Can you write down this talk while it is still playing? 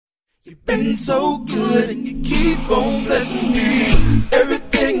You've been so good and you keep on blessing me.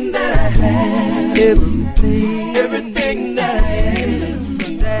 Everything that I have, everything that I am,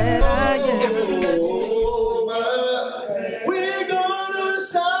 We're gonna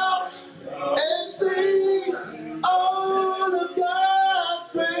shout and sing all of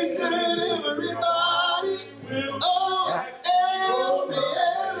God's praise, and everybody will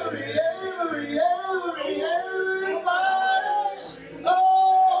everybody,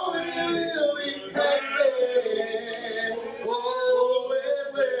 oh, we will be happy. Oh,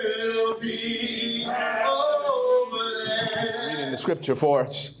 it will be over there. Reading the scripture for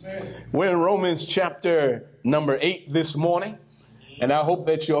us. We're in Romans chapter number 8 this morning, and I hope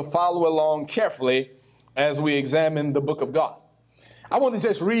that you'll follow along carefully as we examine the book of God. I want to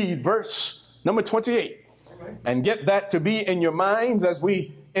just read verse number 28 and get that to be in your minds as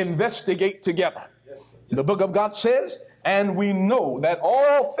we investigate together. The book of God says, and we know that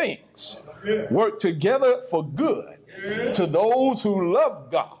all things work together for good to those who love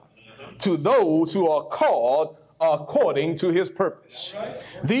God, to those who are called according to his purpose.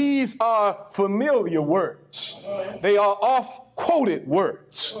 These are familiar words. They are oft-quoted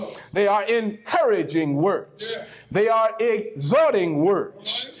words. They are encouraging words. They are exhorting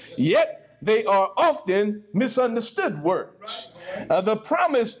words. Yet they are often misunderstood words. The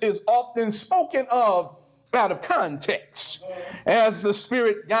promise is often spoken of out of context. As the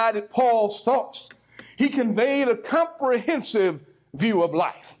Spirit guided Paul's thoughts, he conveyed a comprehensive view of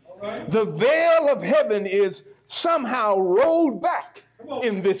life. The veil of heaven is somehow rolled back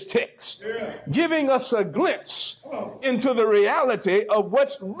in this text, giving us a glimpse into the reality of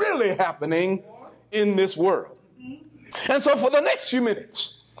what's really happening in this world. And so for the next few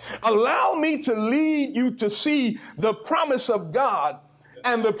minutes, allow me to lead you to see the promise of God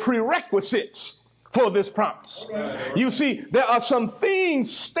and the prerequisites for this promise. You see, there are some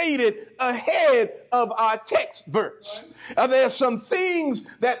things stated ahead of our text verse. There are some things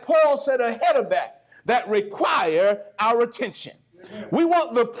that Paul said ahead of that require our attention. We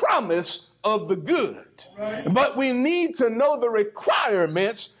want the promise of the good, but we need to know the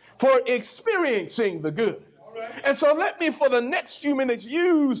requirements for experiencing the good. And so let me, for the next few minutes,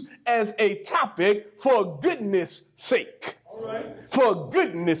 use as a topic, for goodness sake. For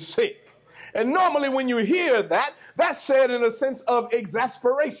goodness sake. And normally when you hear that, that's said in a sense of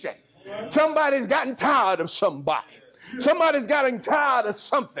exasperation. Somebody's gotten tired of somebody. Somebody's gotten tired of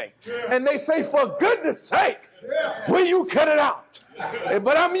something. And they say, for goodness sake, will you cut it out?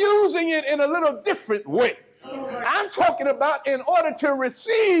 But I'm using it in a little different way. I'm talking about in order to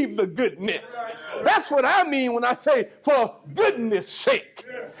receive the goodness. That's what I mean when I say for goodness sake.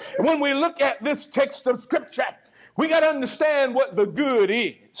 When we look at this text of scripture, we got to understand what the good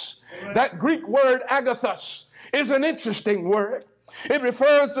is. That Greek word agathos is an interesting word. It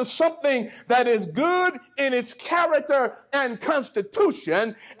refers to something that is good in its character and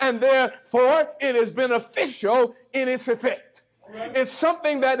constitution, and therefore it is beneficial in its effect. It's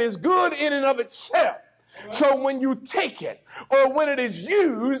something that is good in and of itself. So when you take it or when it is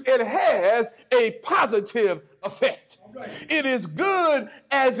used, it has a positive effect. It is good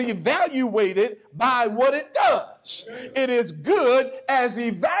as evaluated by what it does. It is good as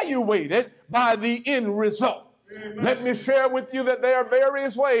evaluated by the end result. Let me share with you that there are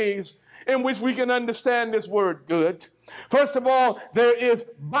various ways in which we can understand this word good. First of all, there is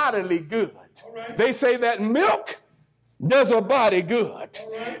bodily good. They say that milk does a body good.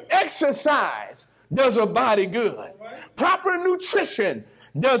 Exercise does a body good. Proper nutrition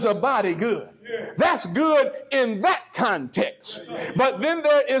does a body good. That's good in that context. But then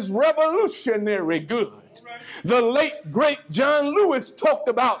there is revolutionary good. The late, great John Lewis talked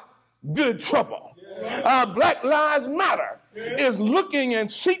about good trouble. Black Lives Matter is looking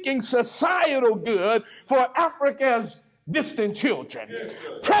and seeking societal good for Africa's distant children.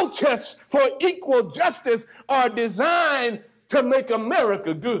 Protests for equal justice are designed to make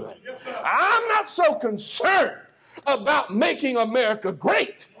America good. I'm not so concerned about making America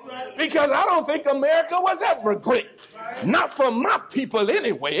great, because I don't think America was ever great. Not for my people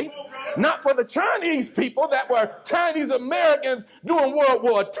anyway. Not for the Chinese people that were Chinese Americans during World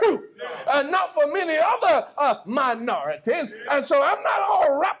War II. Not for many other minorities. And so I'm not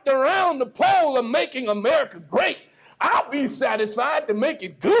all wrapped around the pole of making America great. I'll be satisfied to make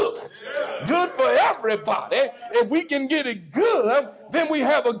it good. Good for everybody. If we can get it good, then we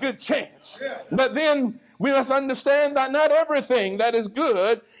have a good chance. But then we must understand that not everything that is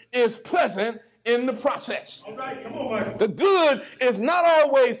good is pleasant in the process. The good is not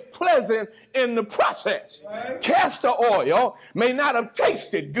always pleasant in the process. Castor oil may not have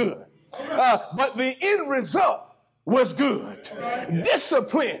tasted good, but the end result was good.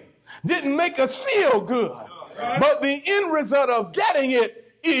 Discipline didn't make us feel good, but the end result of getting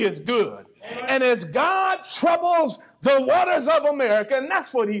it is good. And as God troubles the waters of America, and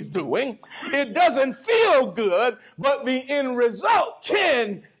that's what he's doing, it doesn't feel good, but the end result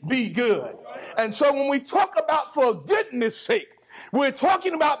can be good. And so when we talk about for goodness sake, we're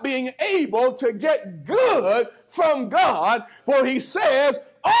talking about being able to get good from God, for he says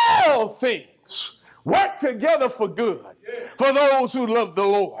all things work together for good for those who love the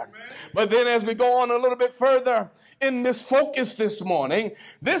Lord. But then as we go on a little bit further in this focus this morning,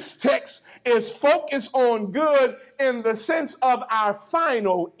 this text is focused on good in the sense of our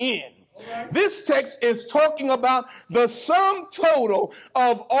final end. This text is talking about the sum total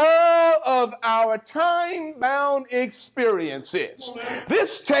of all of our time-bound experiences.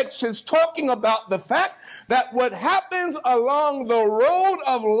 This text is talking about the fact that what happens along the road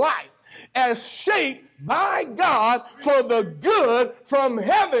of life as shaped by God for the good from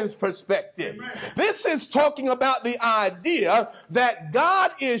heaven's perspective. This is talking about the idea that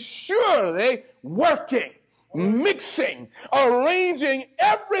God is surely working, mixing, arranging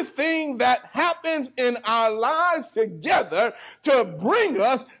everything that happens in our lives together to bring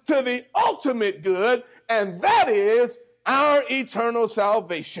us to the ultimate good, and that is our eternal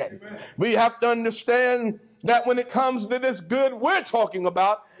salvation. We have to understand that when it comes to this good we're talking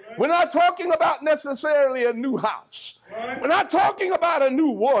about, we're not talking about necessarily a new house. We're not talking about a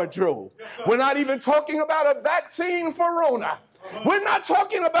new wardrobe. We're not even talking about a vaccine for Rona. We're not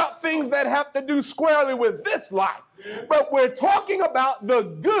talking about things that have to do squarely with this life, but we're talking about the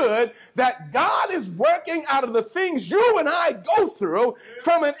good that God is working out of the things you and I go through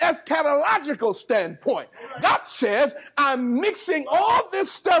from an eschatological standpoint. God says, I'm mixing all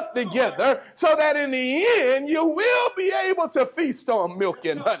this stuff together so that in the end, you will be able to feast on milk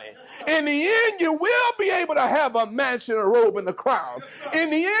and honey. In the end, you will be able to have a mansion, a robe, and a crown.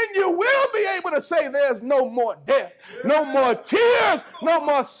 In the end, you will be able to say there's no more death, no more tears, no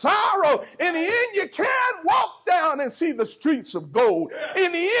more sorrow. In the end, you can walk down and see the streets of gold.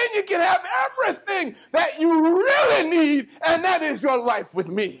 In the end, you can have everything that you really need, and that is your life with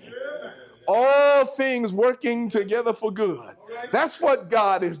me. All things working together for good. That's what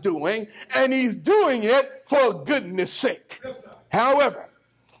God is doing, and he's doing it for goodness sake. However,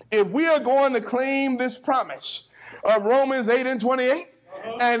 if we are going to claim this promise of Romans 8:28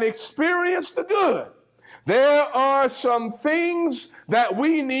 and experience the good, there are some things that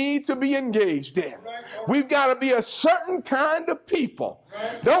we need to be engaged in. We've got to be a certain kind of people.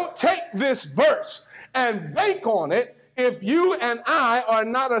 Don't take this verse and bank on it if you and I are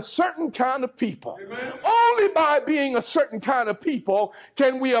not a certain kind of people. Only by being a certain kind of people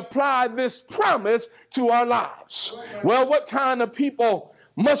can we apply this promise to our lives. Well, what kind of people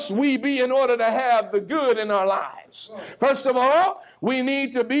must we be in order to have the good in our lives? First of all, we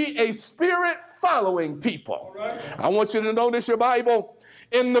need to be a spirit-following people. I want you to notice your Bible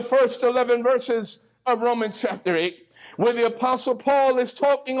in the first 11 verses of Romans chapter 8, where the Apostle Paul is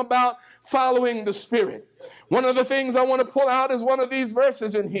talking about following the Spirit. One of the things I want to pull out is one of these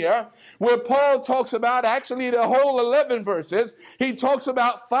verses in here where Paul talks about, actually the whole 11 verses, he talks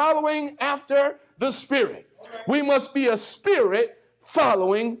about following after the Spirit. We must be a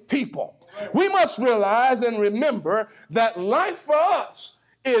spirit-following people. We must realize and remember that life for us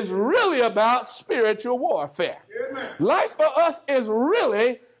is really about spiritual warfare. Life for us is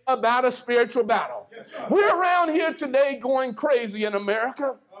really about a spiritual battle. We're around here today going crazy in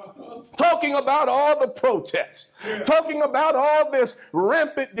America, talking about all the protests, talking about all this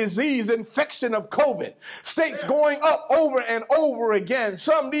rampant disease, infection of COVID, states going up over and over again,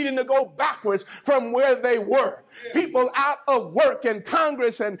 some needing to go backwards from where they were, people out of work in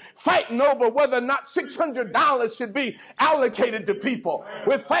Congress and fighting over whether or not $600 should be allocated to people.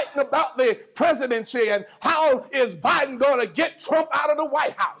 We're fighting about the presidency and how is Biden going to get Trump out of the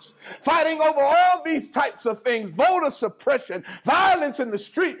White House, fighting over all these types of things, voter suppression, violence in the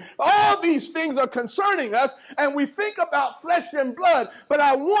street. All these things are concerning us, and we think about flesh and blood, but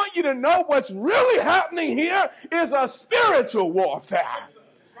I want you to know what's really happening here is a spiritual warfare.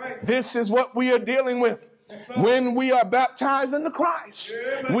 This is what we are dealing with. When we are baptized into Christ,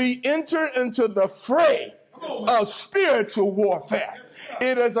 we enter into the fray of spiritual warfare.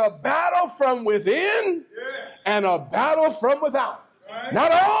 It is a battle from within and a battle from without.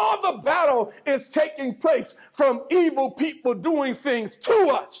 Not all the battle is taking place from evil people doing things to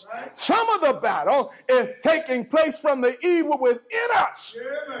us. Some of the battle is taking place from the evil within us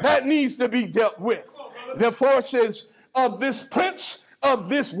that needs to be dealt with. The forces of this prince of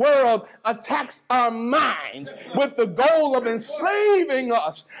this world attacks our minds with the goal of enslaving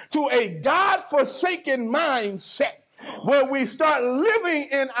us to a God-forsaken mindset where we start living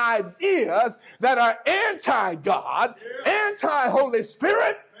in ideas that are anti-God, anti-Holy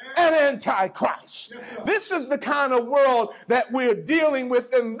Spirit, and anti-Christ. This is the kind of world that we're dealing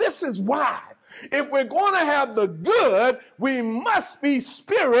with, and this is why, if we're going to have the good, we must be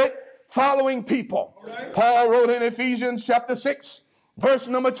Spirit-following people. Paul wrote in Ephesians chapter 6, verse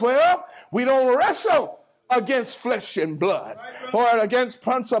number 12, we don't wrestle against flesh and blood, or against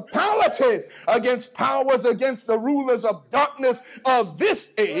principalities, against powers, against the rulers of darkness of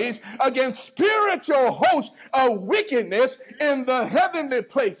this age, against spiritual hosts of wickedness in the heavenly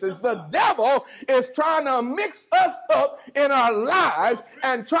places. The devil is trying to mix us up in our lives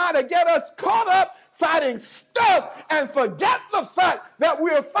and try to get us caught up fighting stuff and forget the fact that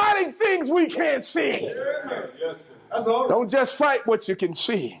we're fighting things we can't see. Yes, that's all. Don't just fight what you can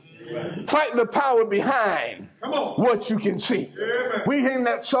see. Fight the power behind what you can see. We hear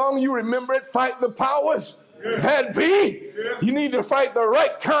that song, you remember it, fight the powers that be. You need to fight the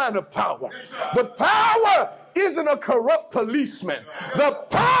right kind of power. The power isn't a corrupt policeman. The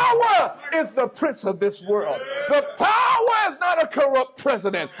power is the prince of this world. The power is not a corrupt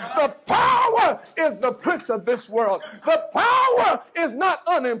president. The power is the prince of this world. The power is not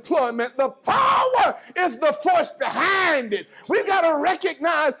unemployment. The power is the force behind it. We've got to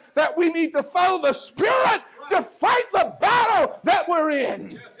recognize that we need to follow the Spirit to fight the battle that we're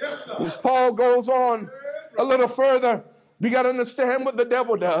in. As Paul goes on a little further, we got to understand what the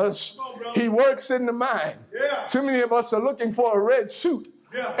devil does. He works in the mind. Too many of us are looking for a red suit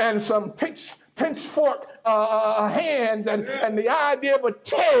and some pitchfork hands and the idea of a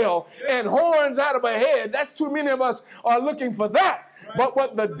tail and horns out of a head. That's too many of us are looking for that. But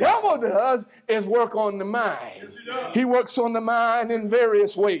what the devil does is work on the mind. He works on the mind in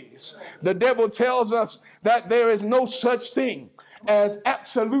various ways. The devil tells us that there is no such thing as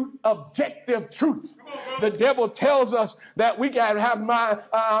absolute objective truth. The devil tells us that we got to have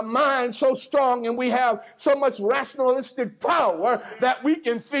our mind so strong and we have so much rationalistic power that we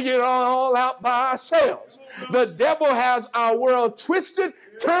can figure it all out by ourselves. The devil has our world twisted,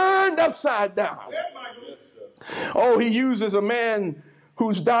 turned upside down. Oh, he uses a man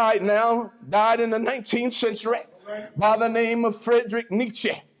who's died in the 19th century by the name of Friedrich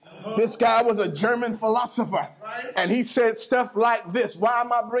Nietzsche. This guy was a German philosopher, and he said stuff like this. Why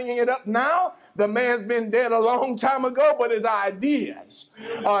am I bringing it up now? The man's been dead a long time ago, but his ideas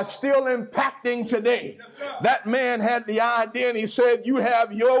are still impacting today. That man had the idea, and he said, you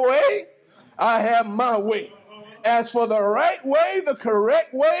have your way, I have my way. As for the right way, the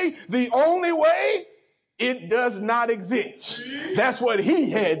correct way, the only way, it does not exist. That's what he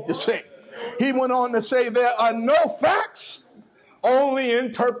had to say. He went on to say there are no facts, only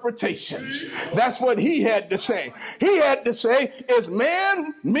interpretations. That's what he had to say. He had to say, is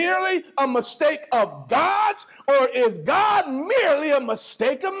man merely a mistake of God's, or is God merely a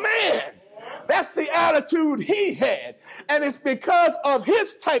mistake of man? That's the attitude he had. And it's because of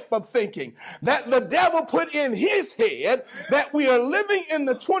his type of thinking that the devil put in his head that we are living in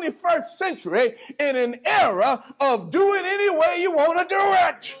the 21st century in an era of do it any way you want to do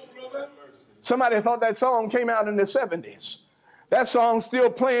it. Somebody thought that song came out in the 70s. That song's still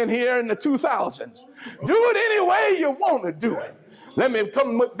playing here in the 2000s. Do it any way you want to do it. Let me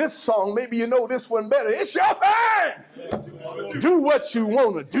come with this song. Maybe you know this one better. It's your thing. Do what you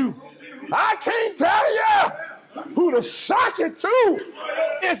want to do. I can't tell you who to sock it to.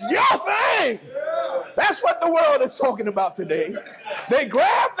 It's your thing. That's what the world is talking about today. They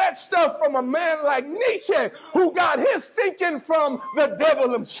grabbed that stuff from a man like Nietzsche, who got his thinking from the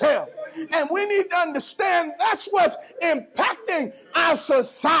devil himself. And we need to understand that's what's impacting our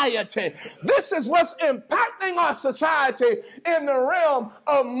society. This is what's impacting our society in the realm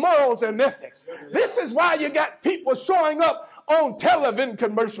of morals and ethics. This is why you got people showing up on television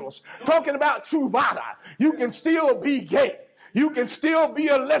commercials talking about Truvada. You can still be gay. You can still be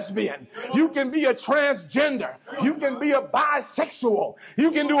a lesbian. You can be a transgender. You can be a bisexual.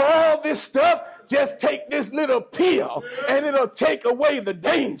 You can do all this stuff. Just take this little pill and it'll take away the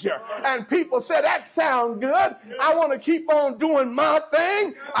danger. And people say, that sounds good. I want to keep on doing my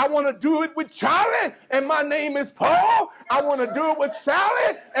thing. I want to do it with Charlie and my name is Paul. I want to do it with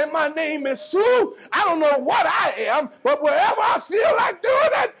Sally and my name is Sue. I don't know what I am, but wherever I feel like doing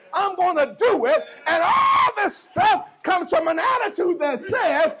it, I'm going to do it. And all this stuff comes from an attitude that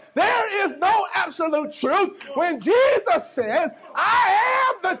says there is no absolute truth. When Jesus says, I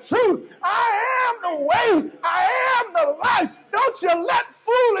am the truth, I am the way, I am the life, don't you let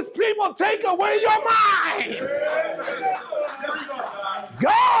foolish people take away your mind.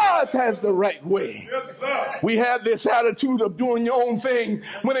 God has the right way. We have this attitude of doing your own thing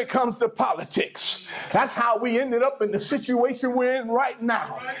when it comes to politics. That's how we ended up in the situation we're in right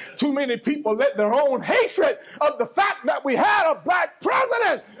now. Too many people let their own hatred of the fact that we had a black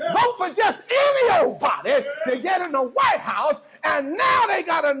president vote for just any old body to get in the White House, and now they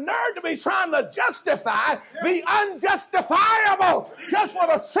got a nerve to be trying to justify the unjustifiable just for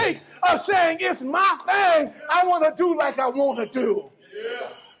the sake of saying it's my thing. I want to do like I want to do.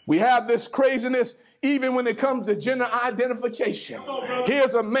 We have this craziness even when it comes to gender identification.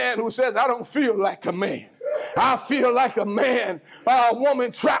 Here's a man who says, I don't feel like a man. I feel like a man, a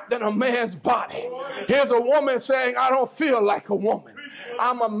woman trapped in a man's body. Here's a woman saying, I don't feel like a woman.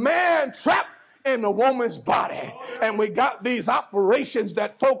 I'm a man trapped in a woman's body. And we got these operations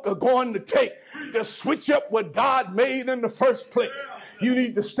that folk are going to take to switch up what God made in the first place. You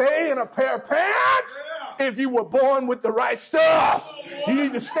need to stay in a pair of pants if you were born with the right stuff. You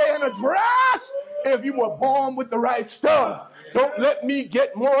need to stay in a dress if you were born with the right stuff. Don't let me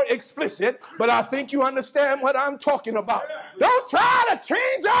get more explicit, but I think you understand what I'm talking about. Don't try to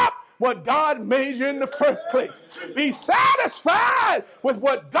change up what God made you in the first place. Be satisfied with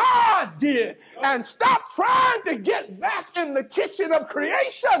what God did and stop trying to get back in the kitchen of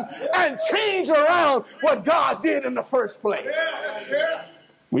creation and change around what God did in the first place.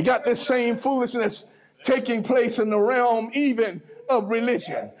 We got this same foolishness taking place in the realm even of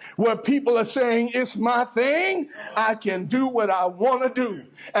religion, where people are saying, it's my thing, I can do what I want to do.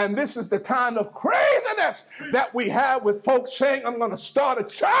 And this is the kind of craziness that we have with folks saying, I'm going to start a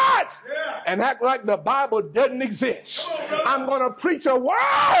church and act like the Bible doesn't exist. I'm going to preach a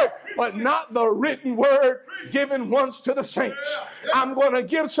word, but not the written word given once to the saints. I'm going to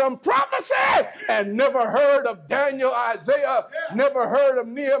give some prophecy and never heard of Daniel, Isaiah, never heard of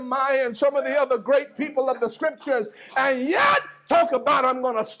Nehemiah and some of the other great people of the scriptures. And yet, talk about I'm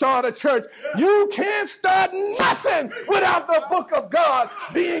going to start a church. You can't start nothing without the book of God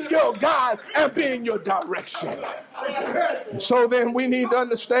being your guide and being your direction. So then we need to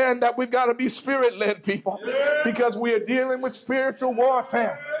understand that we've got to be spirit-led people because we are dealing with spiritual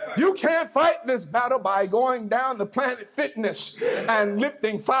warfare. You can't fight this battle by going down to Planet Fitness and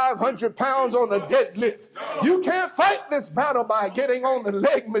lifting 500 pounds on a deadlift. You can't fight this battle by getting on the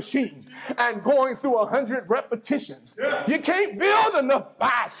leg machine and going through 100 repetitions. You can't build enough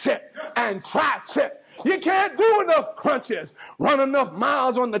bicep and tricep. You can't do enough crunches, run enough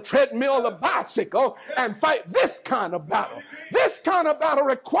miles on the treadmill or the bicycle and fight this kind of battle. This kind of battle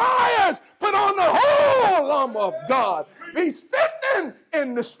requires put on the whole armor of God. Be strengthened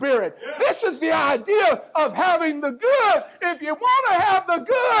in the spirit. This is the idea of having the good. If you want to have the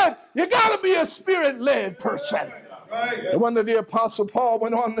good, you got to be a spirit-led person. No wonder the Apostle Paul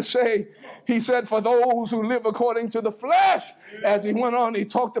went on to say, he said, for those who live according to the flesh, as he went on, he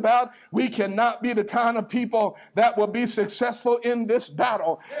talked about, we cannot be the kind of people that will be successful in this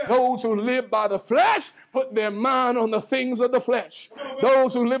battle. Those who live by the flesh put their mind on the things of the flesh.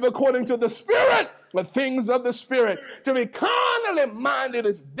 Those who live according to the spirit, the things of the spirit. To be carnally minded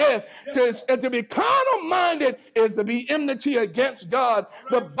is death. To be carnal minded is to be enmity against God.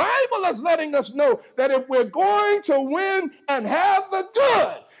 The Bible is letting us know that if we're going to win and have the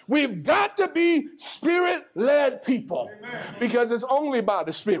good, we've got to be spirit-led people. Because it's only by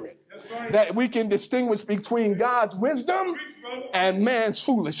the spirit that we can distinguish between God's wisdom and man's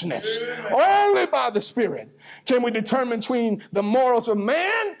foolishness. Only by the spirit can we determine between the morals of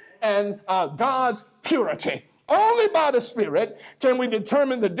man and God's purity. Only by the Spirit can we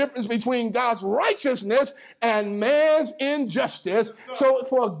determine the difference between God's righteousness and man's injustice. So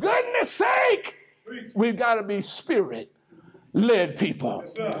for goodness sake, we've got to be Spirit-led people.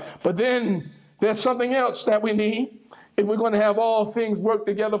 But then there's something else that we need. If we're going to have all things work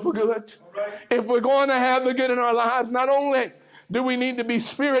together for good, if we're going to have the good in our lives, not only do we need to be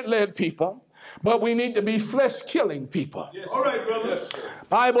Spirit-led people, but we need to be flesh-killing people. Yes. All right, brother. Yes,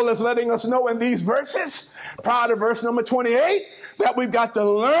 Bible is letting us know in these verses, prior to verse number 28, that we've got to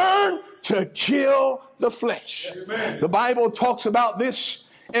learn to kill the flesh. Yes. The Bible talks about this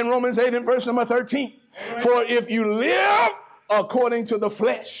in Romans 8 and verse number 13. Right. For if you live according to the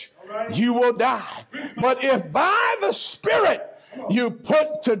flesh, you will die. But if by the Spirit you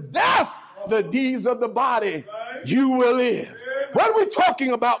put to death the deeds of the body, you will live. What are we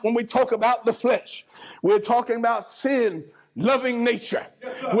talking about when we talk about the flesh? We're talking about sin, loving nature.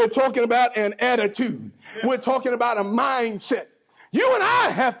 We're talking about an attitude. We're talking about a mindset. You and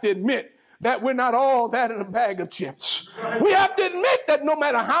I have to admit that we're not all that in a bag of chips. We have to admit that no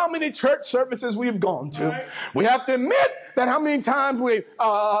matter how many church services we've gone to, we have to admit that how many times we've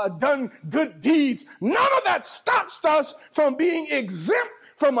done good deeds, none of that stops us from being exempt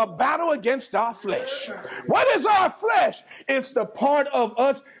from a battle against our flesh. What is our flesh? It's the part of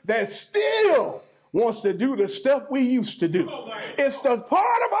us that still wants to do the stuff we used to do. It's the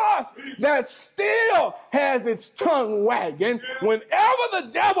part of us that still has its tongue wagging whenever the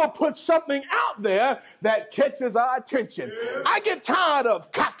devil puts something out there that catches our attention. I get tired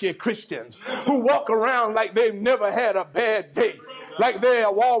of cocky Christians who walk around like they've never had a bad day, like they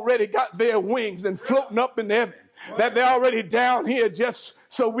have already got their wings and floating up in heaven, that they're already down here just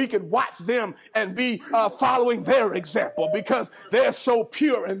so we could watch them and be following their example because they're so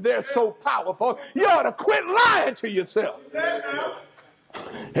pure and they're so powerful. You ought to quit lying to yourself.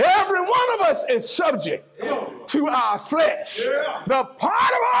 Every one of us is subject to our flesh. The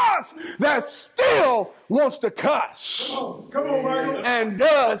part of us that still wants to cuss and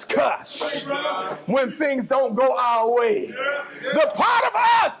does cuss when things don't go our way. The part of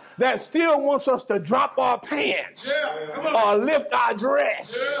us that still wants us to drop our pants or lift our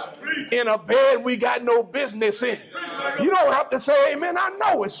dress in a bed we got no business in. You don't have to say amen. I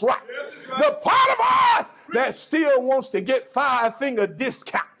know it's right. The part of us that still wants to get 5-finger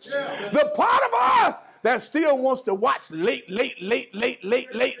discounts. The part of us that still wants to watch late night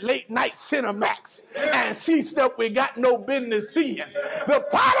Cinemax and see stuff we got no business seeing. The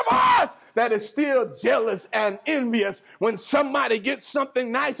part of us that is still jealous and envious when somebody gets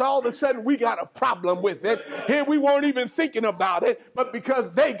something nice, all of a sudden we got a problem with it. Here we weren't even thinking about it, but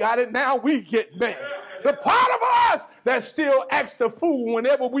because they got it, now we get mad. The part of us that still acts the fool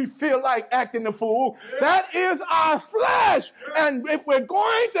whenever we feel like acting the fool, that is our flesh. And if we're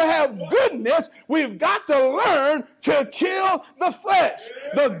going to have goodness, we've got to learn to kill the flesh.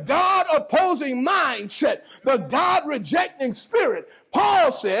 The God-opposing mindset, the God-rejecting spirit.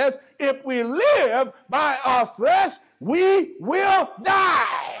 Paul says, if we live by our flesh, we will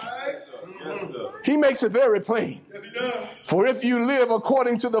die. Yes, sir. He makes it very plain. Yes, he does. For if you live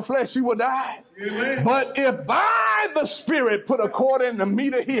according to the flesh, you will die. Amen. But if by the Spirit, put a quarter in the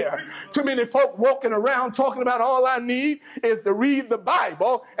meter here. Too many folk walking around talking about all I need is to read the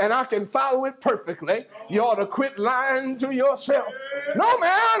Bible and I can follow it perfectly. You ought to quit lying to yourself. No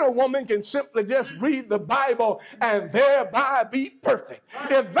man or woman can simply just read the Bible and thereby be perfect.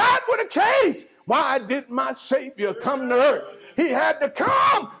 If that were the case, why did my Savior come to earth? He had to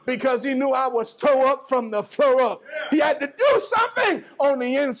come because he knew I was tore up from the floor up. He had to do something on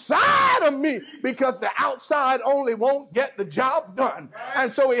the inside of me because the outside only won't get the job done.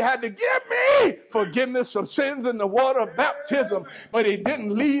 And so he had to give me forgiveness of sins in the water of baptism. But he didn't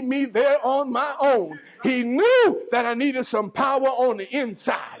leave me there on my own. He knew that I needed some power on the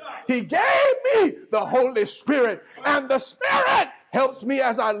inside. He gave me the Holy Spirit, and the Spirit helps me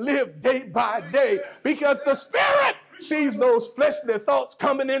as I live day by day, because the Spirit sees those fleshly thoughts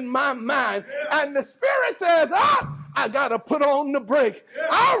coming in my mind, and the Spirit says, I got to put on the brake.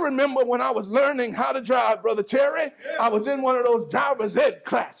 I remember when I was learning how to drive, Brother Terry, I was in one of those driver's ed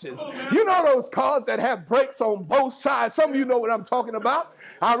classes. You know those cars that have brakes on both sides? Some of you know what I'm talking about.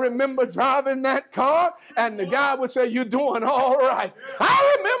 I remember driving that car, and the guy would say, you're doing all right.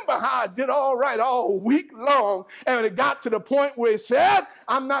 I remember how I did all right all week long, and it got to the point where he said,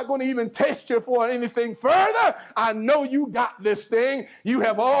 I'm not going to even test you for anything further. I know you got this thing. You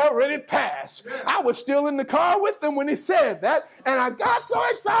have already passed. I was still in the car with him when he said that, and I got so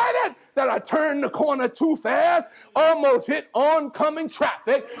excited that I turned the corner too fast, almost hit oncoming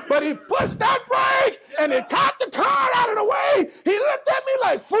traffic, but he pushed that brake and it caught the car out of the way. He looked at me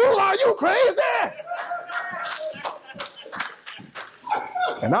like, fool, are you crazy?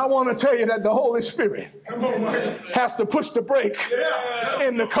 And I want to tell you that the Holy Spirit has to push the brake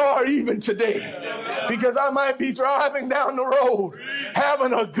in the car even today. Because I might be driving down the road,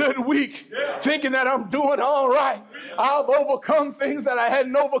 having a good week, thinking that I'm doing all right. I've overcome things that I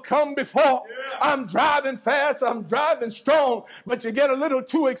hadn't overcome before. I'm driving fast, I'm driving strong, but you get a little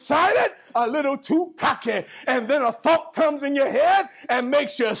too excited, a little too cocky, and then a thought comes in your head and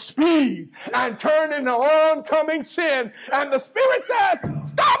makes you speed and turn into oncoming sin. And the Spirit says,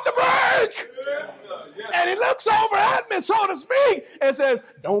 stop the brake! And he looks over at me, so to speak, and says,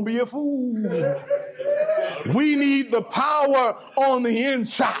 don't be a fool. We need the power on the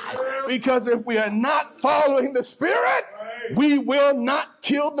inside, because if we are not following the Spirit, we will not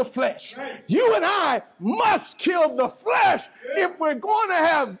kill the flesh. You and I must kill the flesh if we're going to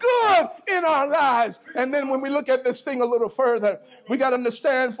have good in our lives. And then when we look at this thing a little further, we got to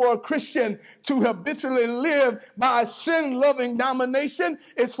understand, for a Christian to habitually live by sin-loving domination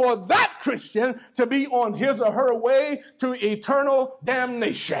is for that Christian to be on his or her way to eternal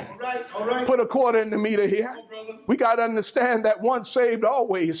damnation. All right. Put a quarter in the meter here. We got to understand that once saved,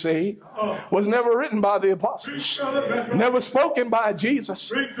 always saved was never written by the apostles. Never spoken by Jesus.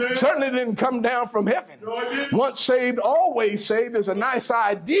 Certainly didn't come down from heaven. Once saved, always saved is a nice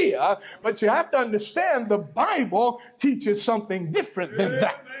idea, but you have to understand the Bible teaches something different than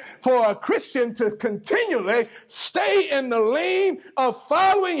that. For a Christian to continually stay in the lane of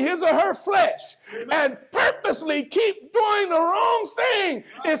following his or her flesh and purposely keep doing the wrong thing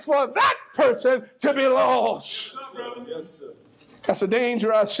is for that person to be lost. That's a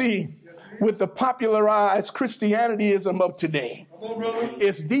danger I see with the popularized Christianityism of today.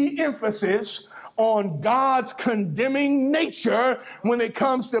 It's de-emphasis on God's condemning nature when it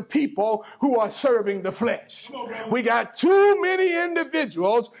comes to people who are serving the flesh. We got too many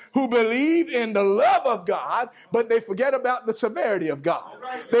individuals who believe in the love of God, but they forget about the severity of God.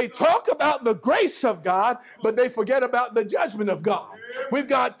 They talk about the grace of God, but they forget about the judgment of God. We've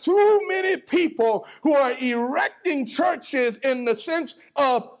got too many people who are erecting churches in the sense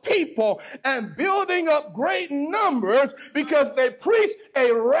of people and building up great numbers because they preach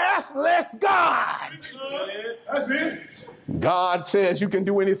a wrathless God. That's it. God says you can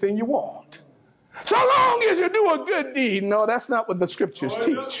do anything you want, so long as you do a good deed. No, that's not what the scriptures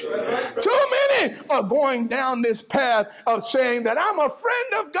teach. Too many are going down this path of saying that I'm a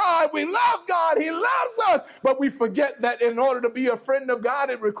friend of God. We love God. He loves us. But we forget that in order to be a friend of God,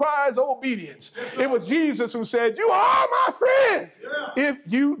 it requires obedience. It was Jesus who said, you are my friends if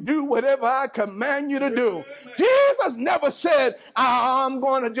you do whatever I command you to do. Jesus never said, I'm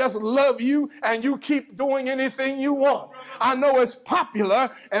going to just love you and you keep doing anything you want. I know it's popular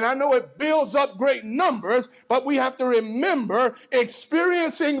and I know it builds up great numbers, but we have to remember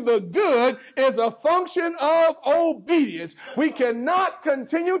experiencing the good is a function of obedience. We cannot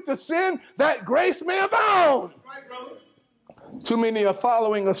continue to sin that grace may abound. Too many are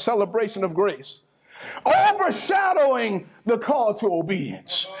following a celebration of grace, overshadowing the call to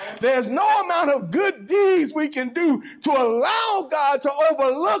obedience. There's no amount of good deeds we can do to allow God to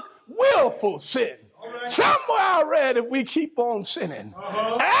overlook willful sin. Somewhere I read if we keep on sinning,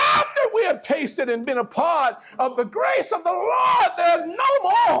 after we have tasted and been a part of the grace of the Lord, there's no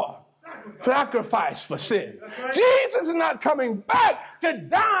more sacrifice for sin. Jesus is not coming back to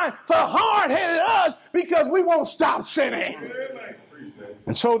die for hard-headed us because we won't stop sinning.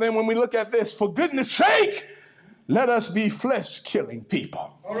 And so then when we look at this, for goodness sake, let us be flesh-killing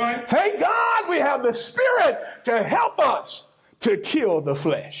people. Thank God we have the Spirit to help us to kill the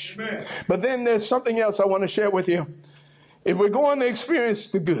flesh. Amen. But then there's something else I want to share with you. If we're going to experience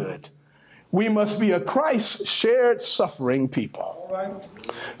the good, we must be a Christ-shared suffering people.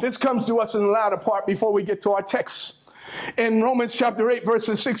 This comes to us in the latter part before we get to our text. In Romans chapter 8,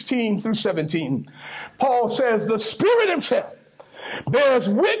 verses 16 through 17, Paul says, the Spirit himself bears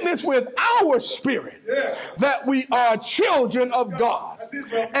witness with our spirit that we are children of God.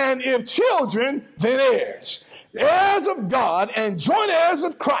 And if children, then heirs. Heirs of God and joint heirs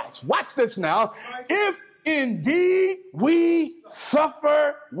with Christ. Watch this now. If indeed we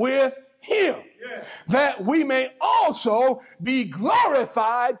suffer with him, that we may also be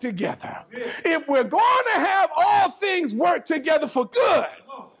glorified together. If we're going to have all things work together for good,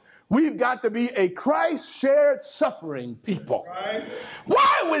 we've got to be a Christ-shared suffering people.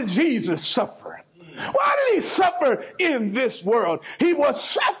 Why would Jesus suffer? Why did he suffer in this world? He was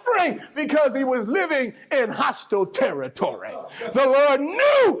suffering because he was living in hostile territory. The Lord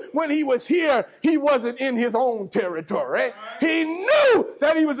knew when he was here, he wasn't in his own territory. He knew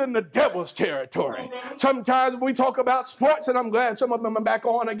that he was in the devil's territory. Sometimes we talk about sports, and I'm glad some of them are back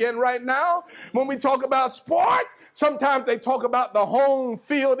on again right now. When we talk about sports, sometimes they talk about the home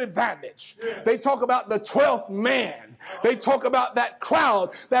field advantage. They talk about the 12th man. They talk about that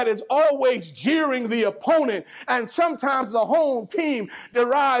crowd that is always jeering the opponent, and sometimes the home team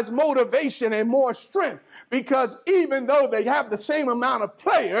derives motivation and more strength because even though they have the same amount of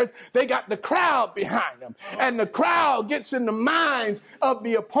players, they got the crowd behind them, and the crowd gets in the minds of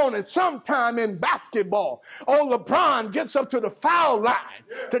the opponent. Sometime in basketball, LeBron gets up to the foul line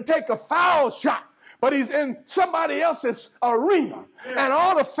to take a foul shot, but he's in somebody else's arena. And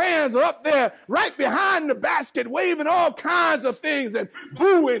all the fans are up there right behind the basket waving all kinds of things and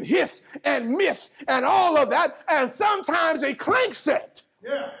boo and hiss and miss and all of that. And sometimes he clinks it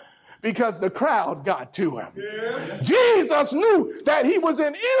because the crowd got to him. Jesus knew that he was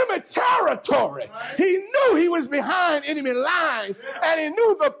in enemy territory. He knew he was behind enemy lines, and he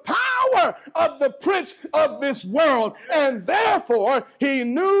knew the power of the prince of this world, and therefore he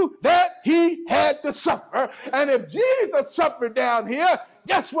knew that he had to suffer. And if Jesus suffered down here,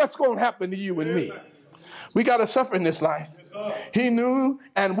 guess what's going to happen to you and me? We got to suffer in this life. He knew,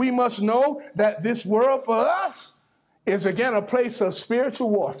 and we must know that this world for us is again a place of spiritual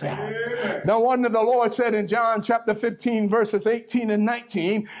warfare. No wonder the Lord said in John chapter 15, verses 18 and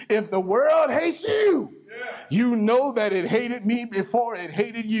 19, if the world hates you, you know that it hated me before it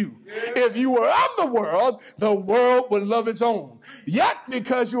hated you. If you were of the world would love its own. Yet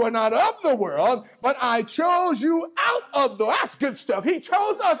because you are not of the world, but I chose you out of the, that's good stuff. He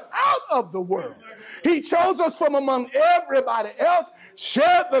chose us out of the world. He chose us from among everybody else,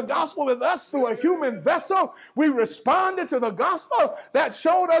 shared the gospel with us through a human vessel. We responded to the gospel that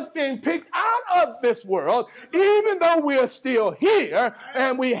showed us being picked out of this world, even though we are still here,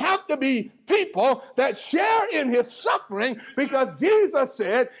 and we have to be people that share in his suffering, because Jesus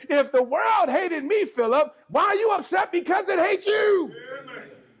said, if the world hated me, Philip, why are you upset because it hates you?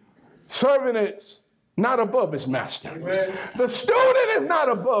 Servant is not above his master. Amen. The student is not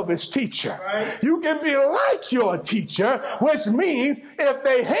above his teacher. Right. You can be like your teacher, which means if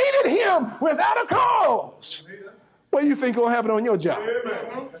they hated him without a cause, what do you think is going to happen on your job?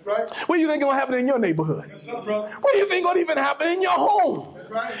 That's right. What do you think is going to happen in your neighborhood? Yes, sir, what do you think is going to even happen in your home?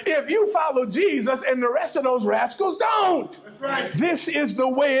 Right. If you follow Jesus and the rest of those rascals don't. Right. This is the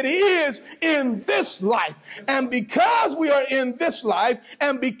way it is in this life. And because we are in this life,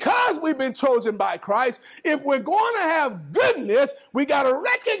 and because we've been chosen by Christ, if we're going to have goodness, we got to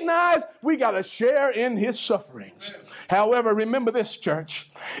recognize we got to share in his sufferings. Amen. However, remember this, church.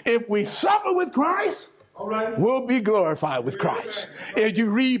 If we suffer with Christ, we'll be glorified with Christ. If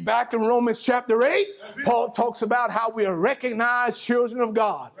you read back in Romans chapter 8, Paul talks about how we are recognized children of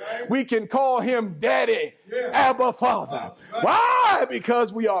God. We can call him Daddy, Abba, Father. Why?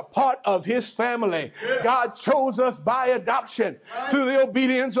 Because we are part of his family. God chose us by adoption through the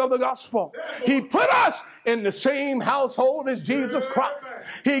obedience of the gospel. He put us in the same household as Jesus Christ.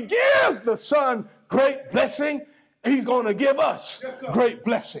 He gives the Son great blessing. He's going to give us great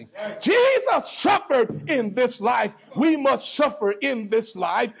blessing. Jesus suffered in this life. We must suffer in this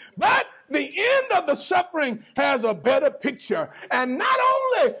life. But the end of the suffering has a better picture. And not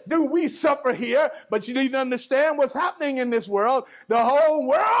only do we suffer here, but you need to understand what's happening in this world. The whole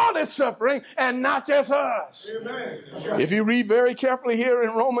world is suffering, and not just us. Amen. If you read very carefully here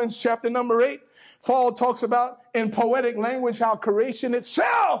in Romans chapter number 8, Paul talks about in poetic language how creation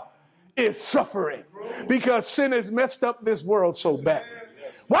itself is suffering because sin has messed up this world so bad.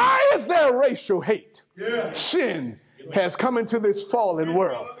 Why is there racial hate? Sin has come into this fallen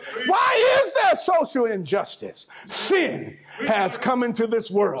world. Why is there social injustice? Sin has come into this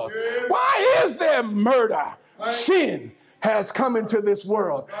world. Why is there murder? Sin has come into this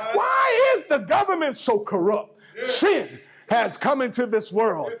world. Why is the government so corrupt? Sin has come into this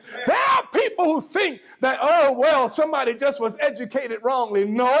world. There are people who think that, oh, well, somebody just was educated wrongly.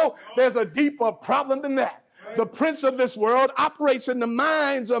 No, there's a deeper problem than that. The prince of this world operates in the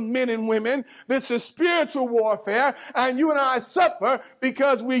minds of men and women. This is spiritual warfare, and you and I suffer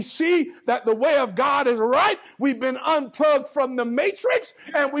because we see that the way of God is right. We've been unplugged from the matrix,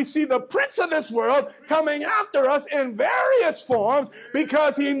 and we see the prince of this world coming after us in various forms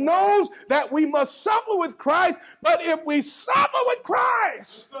because he knows that we must suffer with Christ. But if we suffer with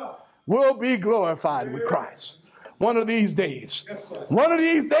Christ, we'll be glorified with Christ. One of these days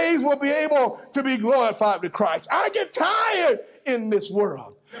we'll be able to be glorified with Christ. I get tired in this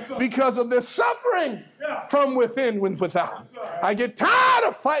world because of the suffering from within and without. I get tired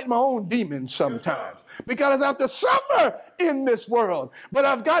of fighting my own demons sometimes because I have to suffer in this world. But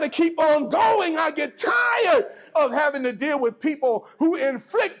I've got to keep on going. I get tired of having to deal with people who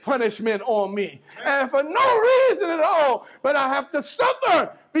inflict punishment on me. And for no reason at all, but I have to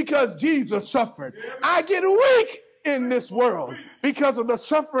suffer because Jesus suffered. I get weak in this world because of the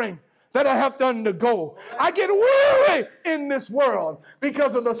suffering that I have to undergo. I get weary in this world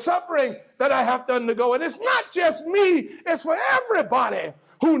because of the suffering that I have to undergo. And it's not just me, it's for everybody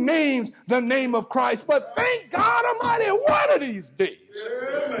who names the name of Christ. But thank God Almighty, one of these days,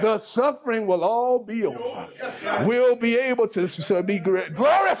 the suffering will all be over. We'll be able to be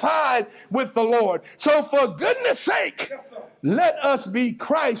glorified with the Lord. So for goodness sake, let us be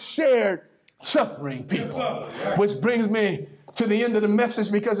Christ-shared suffering people. Which brings me to the end of the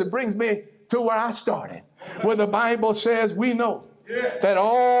message, because it brings me to where I started, where the Bible says we know that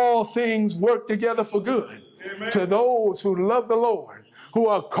all things work together for good to those who love the Lord, who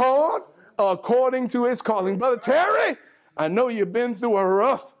are called according to his calling. Brother Terry, I know you've been through a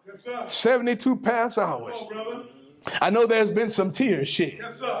rough 72 past hours. I know there's been some tears shed.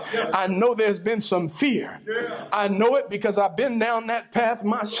 I know there's been some fear. I know it because I've been down that path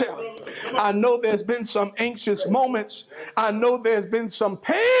myself. I know there's been some anxious moments. I know there's been some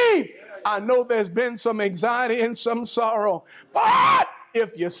pain. I know there's been some anxiety and some sorrow. But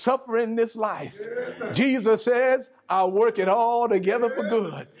if you suffer in this life, Jesus says, I'll work it all together for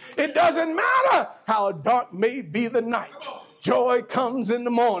good. It doesn't matter how dark may be the night. Joy comes in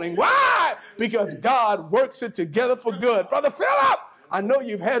the morning. Why? Because God works it together for good. Brother Philip, I know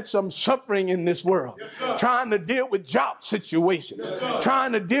you've had some suffering in this world, trying to deal with job situations,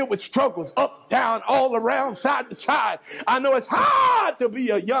 trying to deal with struggles up, down, all around, side to side. I know it's hard to be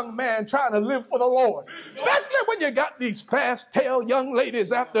a young man trying to live for the Lord, especially when you got these fast-tailed young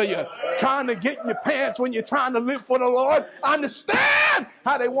ladies after you, trying to get in your pants when you're trying to live for the Lord. I understand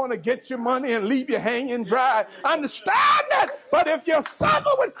how they want to get your money and leave you hanging dry. I understand that, but if you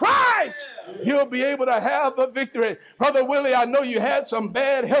suffer with Christ, you'll be able to have the victory. Brother Willie, I know you had some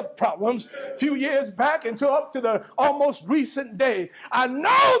bad health problems a few years back until up to the almost recent day. I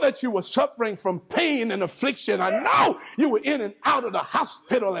know that you were suffering from pain and affliction. I know you were in and out of the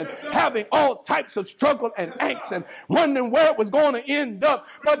hospital and having all types of struggle and angst and wondering where it was going to end up.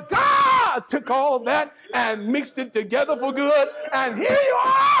 But God took all that and mixed it together for good. And here you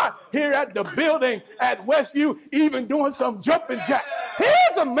are, here at the building at Westview, even doing some jumping jacks.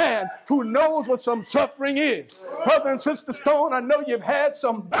 Here's a man who knows what some suffering is. Brother and Sister Stone, I know you've had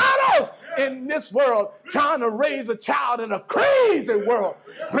some battles in this world trying to raise a child in a crazy world.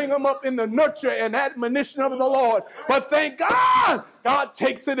 Bring them up in the nurture and admonition of the Lord. But thank God, God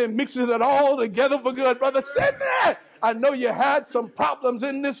takes it and mixes it all together for good. Brother Sidney, I know you had some problems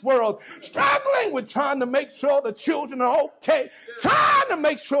in this world, struggling with trying to make sure the children are okay, trying to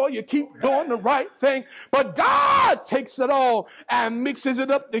make sure you keep doing the right thing. But God takes it all and mixes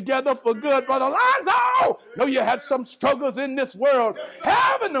it up together for good. Brother Lonzo, I know you had some struggles in this world,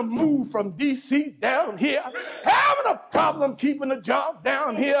 having to move from D.C. down here, having a problem keeping a job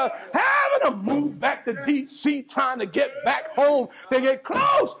down here, having to move back to D.C., trying to get back home to get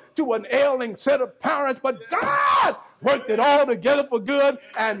close to an ailing set of parents. But God worked it all together for good,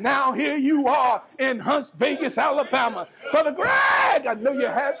 and now here you are in Hunts Vegas, Alabama. Brother Greg, I know you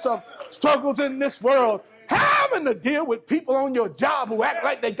had some struggles in this world, having to deal with people on your job who act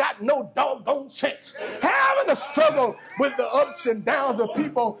like they got no doggone sense, having to struggle with the ups and downs of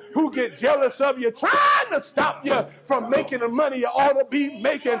people who get jealous of you, trying to stop you from making the money you ought to be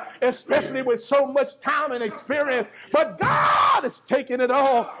making, especially with so much time and experience. But God is taking it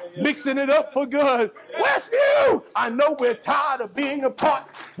all, mixing it up for good. Westview, I know we're tired of being apart.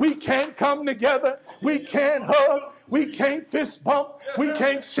 We can't come together. We can't hug. We can't fist bump. We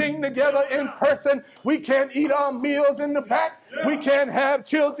can't sing together in person. We can't eat our meals in the back. We can't have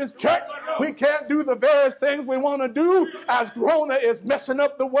children's church. We can't do the various things we want to do as Rona is messing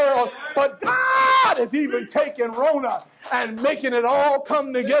up the world. But God is even taking Rona and making it all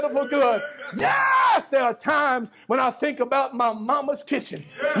come together for good. Yes, there are times when I think about my mama's kitchen.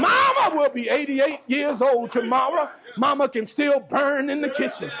 Mama will be 88 years old tomorrow. Mama can still burn in the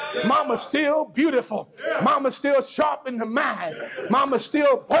kitchen. Mama's still beautiful. Mama's still sharp in the mind. Mama's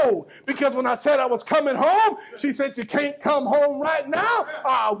still bold. Because when I said I was coming home, she said, you can't come home right now.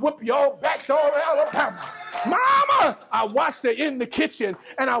 I'll whip you all back to Alabama. Mama, I watched her in the kitchen,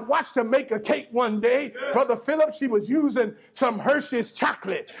 and I watched her make a cake one day. Brother Philip, she was using some Hershey's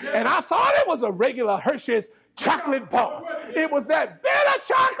chocolate, and I thought it was a regular Hershey's chocolate bar. It was that bitter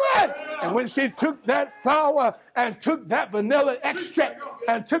chocolate. And when she took that flour and took that vanilla extract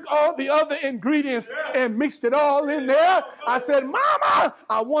and took all the other ingredients and mixed it all in there, I said, Mama,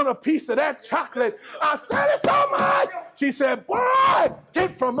 I want a piece of that chocolate. I said it so much. She said, boy,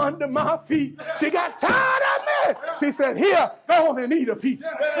 get from under my feet. She got tired of me. She said, here, go on and eat a piece.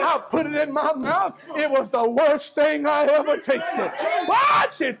 I put it in my mouth. It was the worst thing I ever tasted.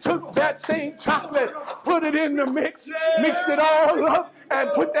 But she took that same chocolate, put it in the mix, mixed it all up, and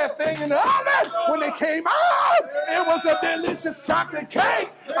put that thing in the oven. When it came out, it was a delicious chocolate cake.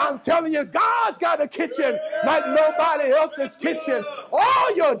 I'm telling you, God's got a kitchen like nobody else's kitchen.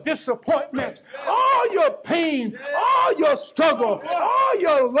 All your disappointments, all your pain, all your struggle, all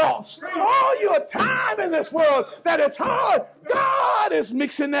your loss, all your time in this world that is hard, God is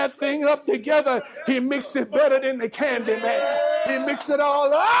mixing that thing up together. He mixed it better than the candy man. He mixed it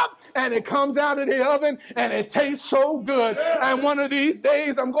all up, and it comes out of the oven, and it tastes so good. And one of these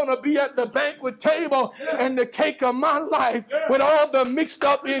days, I'm going to be at the banquet table, and the cake of my life with all the mixed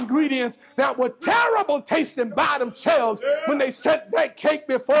up ingredients that were terrible tasting by themselves. When they set that cake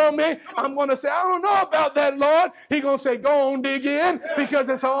before me, I'm going to say, I don't know about that, Lord. He's going to say, go on, dig in, because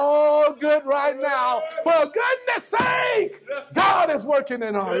it's all good right now. For goodness sake, God is working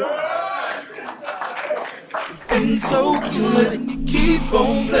in our lives. And so good, and you keep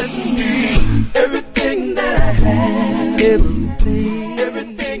on blessing me.